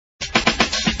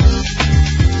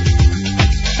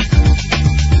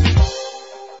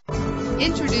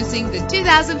Introducing the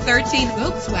 2013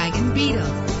 Volkswagen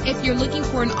Beetle. If you're looking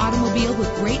for an automobile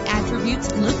with great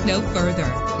attributes, look no further.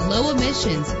 Low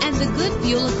emissions and the good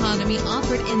fuel economy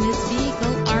offered in this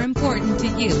vehicle are important to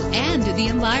you and to the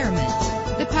environment.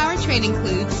 The powertrain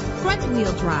includes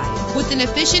front-wheel drive with an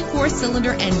efficient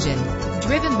 4-cylinder engine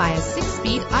driven by a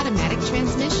 6-speed automatic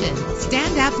transmission.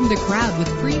 Stand out from the crowd with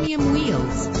premium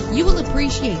wheels. You will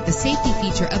appreciate the safety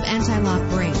feature of anti-lock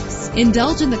brakes.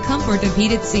 Indulge in the comfort of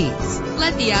heated seats.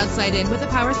 Let the outside in with a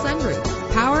power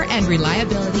sunroof. Power and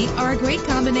reliability are a great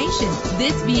combination.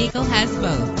 This vehicle has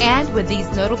both. And with these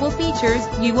notable features,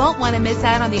 you won't want to miss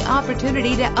out on the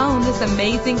opportunity to own this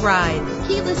amazing ride.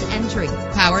 Keyless entry,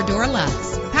 power door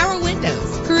locks, power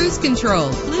windows, cruise control,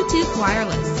 Bluetooth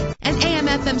wireless, an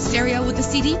AM/FM stereo with a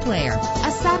CD player,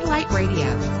 a satellite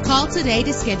radio. Call today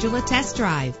to schedule a test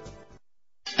drive.